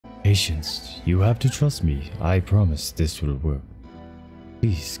Patience. You have to trust me. I promise this will work.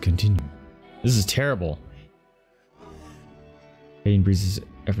 Please continue. This is terrible. Pain breezes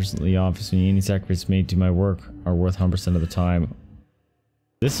effortlessly off as any sacrifice made to my work are worth 100% of the time.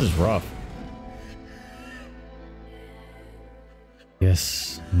 This is rough.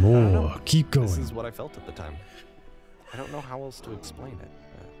 Yes, more. Keep going. This is what I felt at the time. I don't know how else to explain it.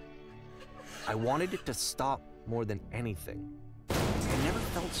 I wanted it to stop more than anything. I never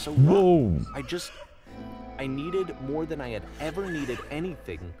felt so Whoa. I needed more than I had ever needed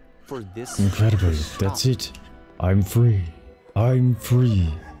anything for this. Incredible. That's it. I'm free. I'm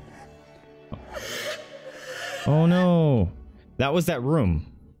free. Oh no. That was that room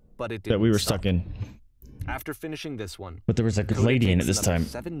But it that we were stop. stuck in. After finishing this one, But there was a good Coda lady in it takes this another time.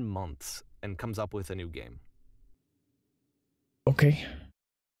 7 months and comes up with a new game. Okay.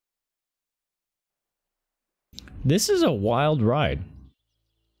 This is a wild ride.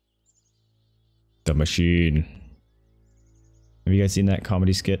 The Machine. Have you guys seen that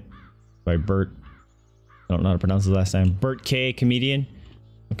comedy skit by Bert? I don't know how to pronounce his last name. Bert K, comedian.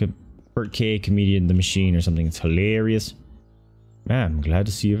 Look at Bert K, comedian, The Machine or something. It's hilarious. Man, I'm glad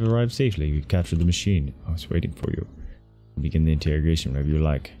to see you've arrived safely. You've captured the machine. I was waiting for you. Begin the interrogation whenever you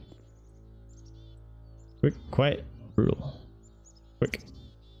like. Quick, quiet, brutal. Quick.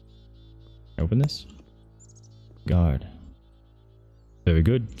 Open this. God. Very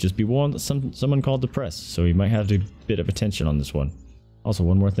good. Just be warned that someone called the press, so you might have a bit of attention on this one. Also,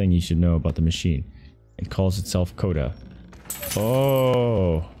 one more thing you should know about the machine. It calls itself Coda.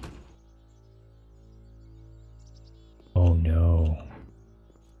 Oh. Oh no.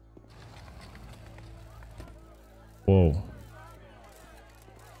 Whoa.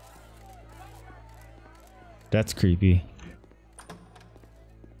 That's creepy.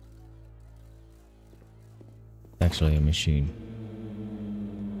 Actually a machine.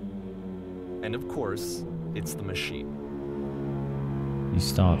 And of course, it's the machine. You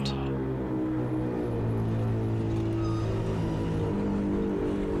stopped.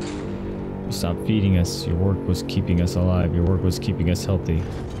 You stopped feeding us. Your work was keeping us alive. Your work was keeping us healthy.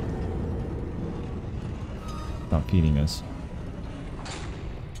 Not feeding us.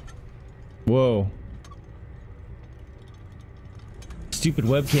 Whoa. Stupid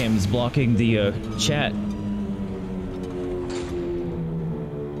webcam is blocking the chat.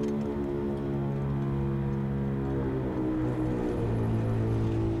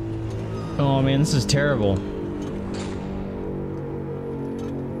 Oh man, this is terrible.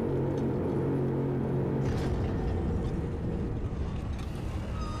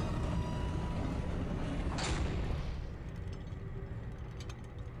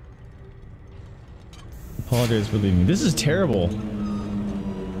 Apologize for leaving. This is terrible.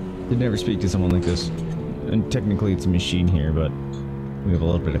 I'd never speak to someone like this. And technically it's a machine here, but we have a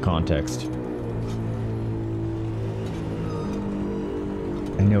little bit of context.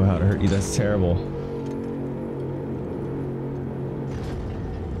 I know how to hurt you. That's terrible.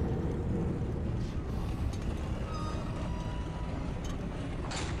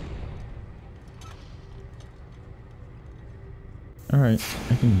 Alright,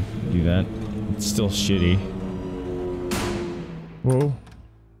 I can do that. It's still shitty. Whoa.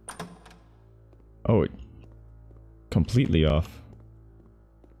 Oh, it completely off.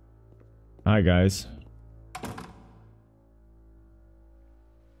 Hi, guys.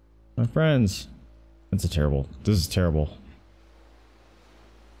 My friends. That's a terrible. This is terrible.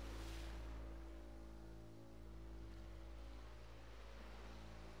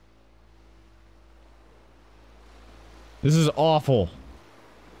 This is awful.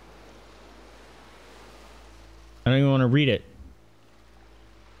 I don't even want to read it.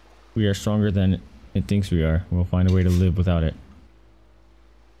 We are stronger than it thinks we are. We'll find a way to live without it.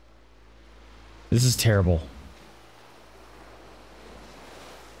 This is terrible.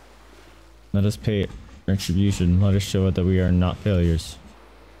 Let us pay retribution. Let us show it that we are not failures.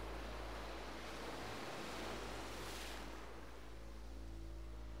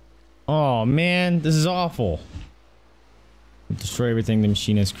 Oh man, this is awful. We'll destroy everything the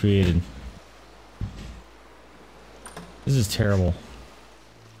machine has created. This is terrible.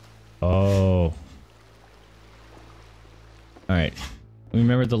 Oh. Alright.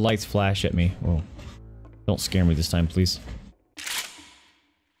 Remember the lights flash at me. Whoa. Don't scare me this time, please.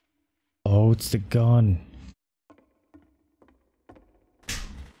 Oh, it's the gun.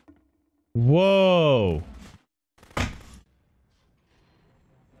 Whoa.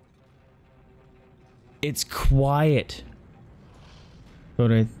 It's quiet.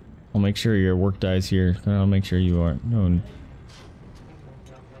 But I'll make sure your work dies here. I'll make sure you are. No.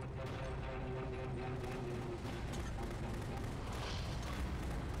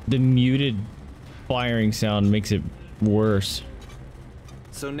 the muted firing sound makes it worse.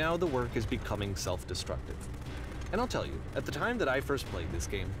 So now the work is becoming self-destructive. And I'll tell you, at the time that I first played this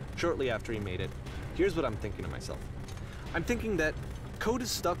game, shortly after he made it, here's what I'm thinking to myself. I'm thinking that Code is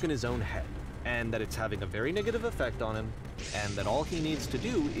stuck in his own head, and that it's having a very negative effect on him, and that all he needs to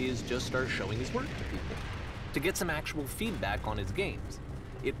do is just start showing his work to people, to get some actual feedback on his games.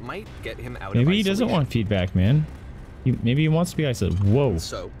 It might get him out of isolation. Maybe he doesn't want feedback, man. Maybe he wants to be isolated. Whoa.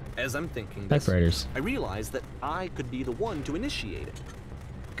 So, as I'm thinking this, Typewriters. I realized that I could be the one to initiate it.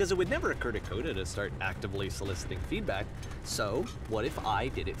 Because it would never occur to Coda to start actively soliciting feedback, so what if I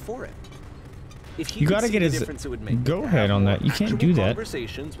did it for him? If he You could gotta see get the his difference it would make go to ahead have on more that. You can't actual do that.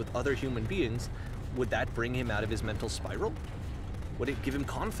 Conversations with other human beings, would that bring him out of his mental spiral? Would it give him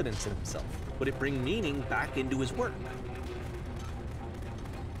confidence in himself? Would it bring meaning back into his work?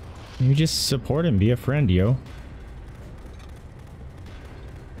 You just support him, be a friend, yo.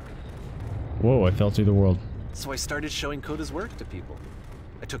 Whoa, I fell through the world. So I started showing Coda's work to people.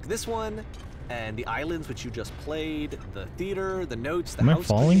 I took this one, and the islands which you just played, the theater, the notes, the house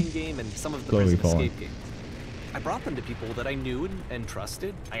cleaning game, and some of the Slowly prison falling. escape games. I brought them to people that I knew and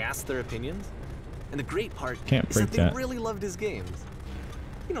trusted. I asked their opinions. And the great part Can't is break that they that. really loved his games.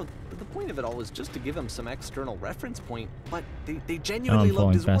 You know, the point of it all was just to give him some external reference point, but they Oh, genuinely I'm loved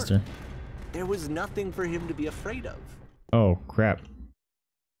falling his faster. work. There was nothing for him to be afraid of. Oh, crap.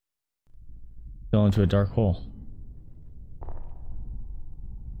 Fell into a dark hole.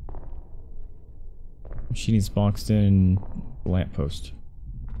 She needs boxed in lamppost.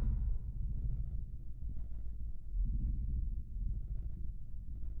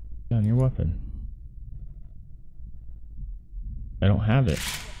 Down your weapon. I don't have it.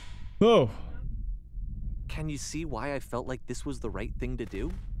 Whoa! Can you see why I felt like this was the right thing to do?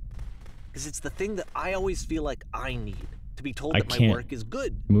 Because it's the thing that I always feel like I need, to be told I that my can't work is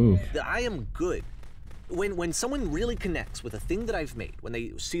good. move. That I am good. When someone really connects with a thing that I've made, when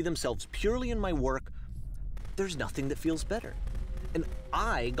they see themselves purely in my work, there's nothing that feels better. And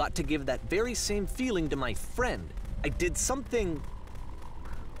I got to give that very same feeling to my friend. I did something...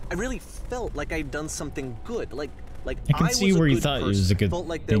 I really felt like I'd done something good. Like I can was see a where you good thought it person. was a good Felt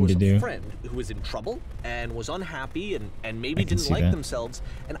like there thing was to a do. friend who was in trouble and was unhappy and maybe I can didn't see like that. themselves,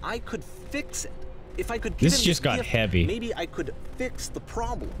 and I could fix it. If I could give This him just got gift, heavy. maybe I could fix the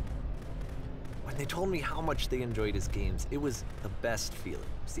problem. When they told me how much they enjoyed his games, it was the best feeling.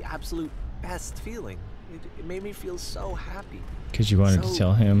 It was the absolute best feeling. It made me feel so happy. Because you wanted So to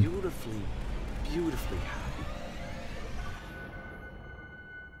tell him. beautifully, beautifully happy.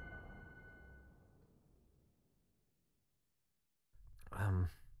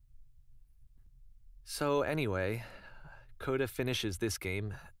 So anyway, Coda finishes this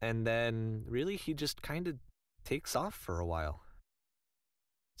game, and then really he just kind of takes off for a while.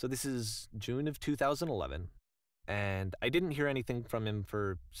 So this is June of 2011, and I didn't hear anything from him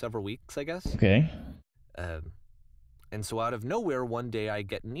for several weeks, I guess. Okay. And so out of nowhere, one day I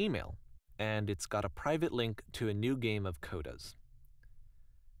get an email, and it's got a private link to a new game of Coda's.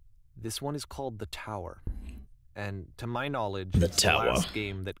 This one is called The Tower, and to my knowledge, The it's Tower. the last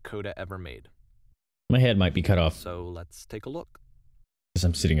game that Coda ever made. My head might be cut off So let's take a look. because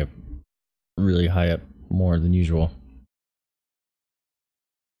I'm sitting up really high up, more than usual.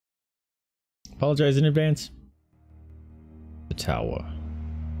 Apologize in advance. The Tower.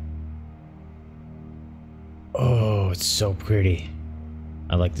 Oh, it's so pretty.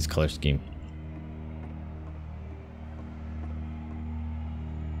 I like this color scheme.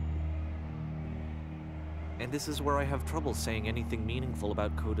 And this is where I have trouble saying anything meaningful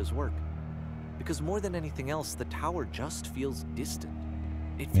about Coda's work. Because more than anything else, the tower just feels distant.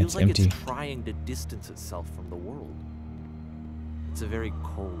 It feels like empty. it's trying to distance itself from the world. It's a very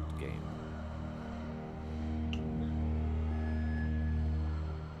cold game.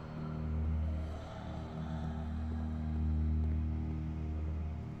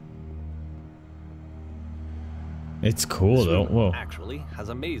 It's cool This though. room Whoa. actually has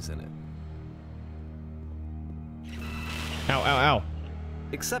a maze in it. Ow, ow, ow.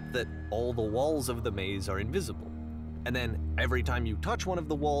 Except that all the walls of the maze are invisible. And then every time you touch one of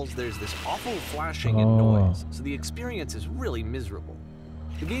the walls, there's this awful flashing and noise. So the experience is really miserable.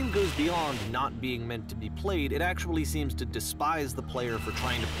 The game goes beyond not being meant to be played. It actually seems to despise the player for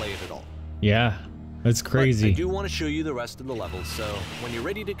trying to play it at all. Yeah, that's crazy. But I do want to show you the rest of the levels, so when you're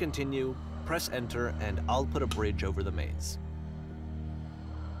ready to continue, press enter and I'll put a bridge over the maze.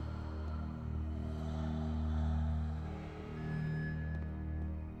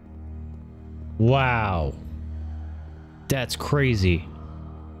 Wow. That's crazy.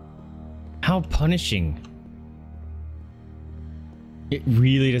 How punishing. It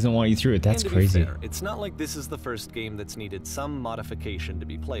really doesn't want you through it. That's And to crazy. be fair, it's not like this is the first game that's needed some modification to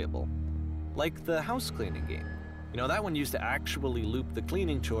be playable. Like the house cleaning game. You know, that one used to actually loop the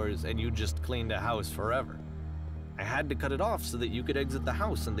cleaning chores and you just cleaned a house forever. I had to cut it off so that you could exit the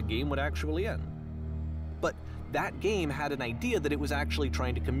house and the game would actually end. But that game had an idea that it was actually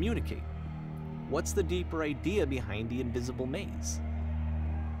trying to communicate. What's the deeper idea behind the invisible maze?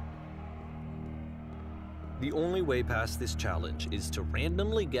 The only way past this challenge is to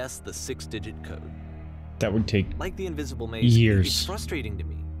randomly guess the 6-digit code. That would take Like the invisible maze, years. It's frustrating to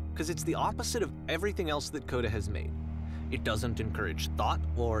me, because it's the opposite of everything else that Coda has made. It doesn't encourage thought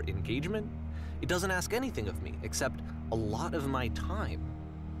or engagement. It doesn't ask anything of me, except a lot of my time.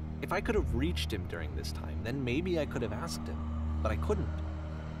 If I could have reached him during this time, then maybe I could have asked him, but I couldn't.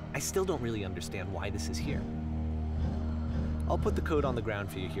 I still don't really understand why this is here. I'll put the code on the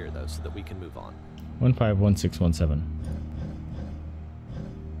ground for you here, though, so that we can move on. 151617.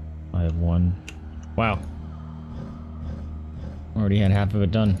 I have one. Wow. Already had half of it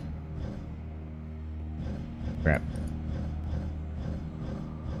done. Crap.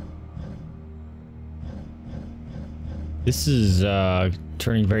 This is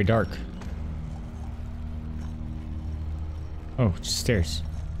turning very dark. Oh, just stairs.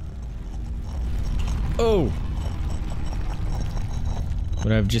 Oh!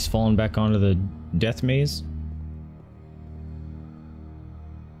 Would I have just fallen back onto the death maze?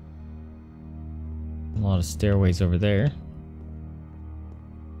 A lot of stairways over there.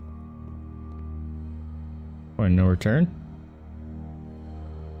 Point of no return.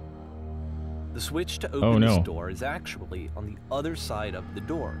 The switch to open this door is actually on the other side of the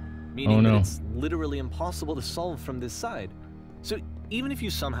door, meaning that it's literally impossible to solve from this side. So even if you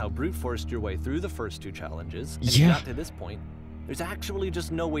somehow brute forced your way through the first 2 challenges and you got to this point, there's actually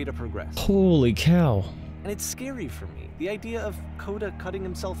just no way to progress. Holy cow. And it's scary for me, the idea of Coda cutting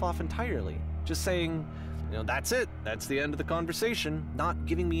himself off entirely. Just saying, you know, that's it, that's the end of the conversation, not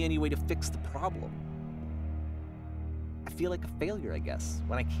giving me any way to fix the problem. I feel like a failure, I guess,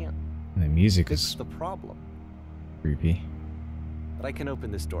 when I can't The music fix is the problem. creepy. But I can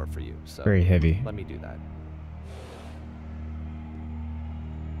open this door for you, so Very heavy. let me do that.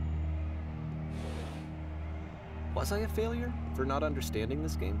 Was I a failure for not understanding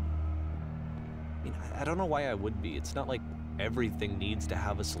this game? I mean, I don't know why I would be. It's not like everything needs to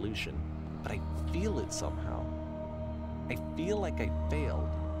have a solution, but I feel it somehow. I feel like I failed,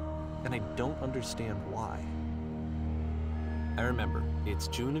 and I don't understand why. I remember, it's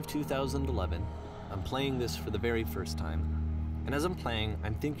June of 2011. I'm playing this for the very first time, and as I'm playing,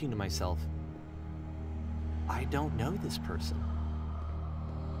 I'm thinking to myself, I don't know this person.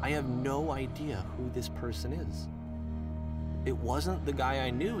 I have no idea who this person is. It wasn't the guy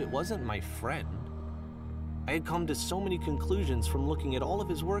I knew, it wasn't my friend. I had come to so many conclusions from looking at all of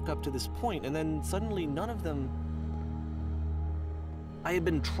his work up to this point, and then suddenly none of them... I had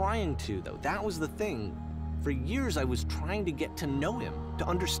been trying to, though. That was the thing. For years I was trying to get to know him, to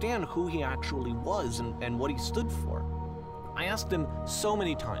understand who he actually was and what he stood for. I asked him so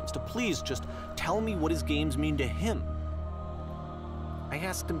many times to please just tell me what his games mean to him. I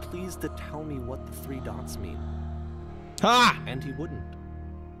asked him please to tell me what the 3 dots mean. Ah! And he wouldn't.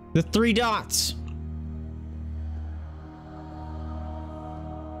 The 3 dots!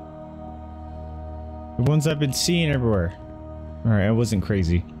 The ones I've been seeing everywhere. Alright, I wasn't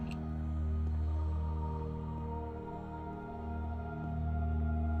crazy.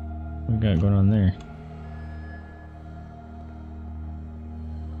 What we got going on there?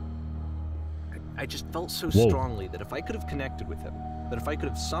 I just felt so strongly that if I could have connected with him, that if I could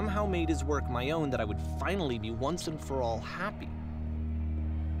have somehow made his work my own, that I would finally be once and for all happy.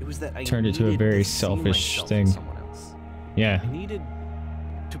 It was that I turned it to a very selfish thing. Someone else. Yeah. I needed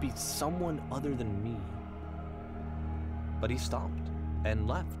to be someone other than me. But he stopped and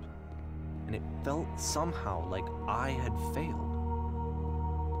left, and it felt somehow like I had failed.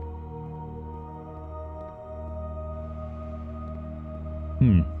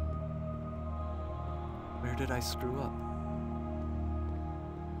 Where did I screw up?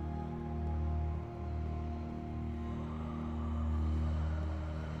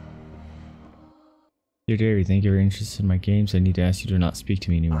 Dear Diary, thank you for your interest in my games. I need to ask you to not speak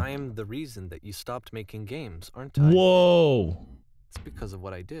to me anymore. I'm the reason that you stopped making games, aren't I? Whoa! It's because of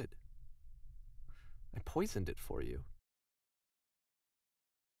what I did. I poisoned it for you.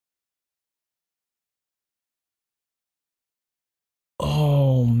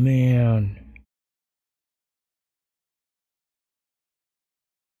 Oh, man.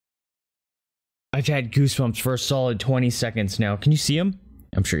 I've had goosebumps for a solid 20 seconds now. Can you see them?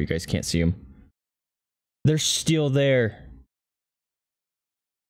 I'm sure you guys can't see them. They're still there.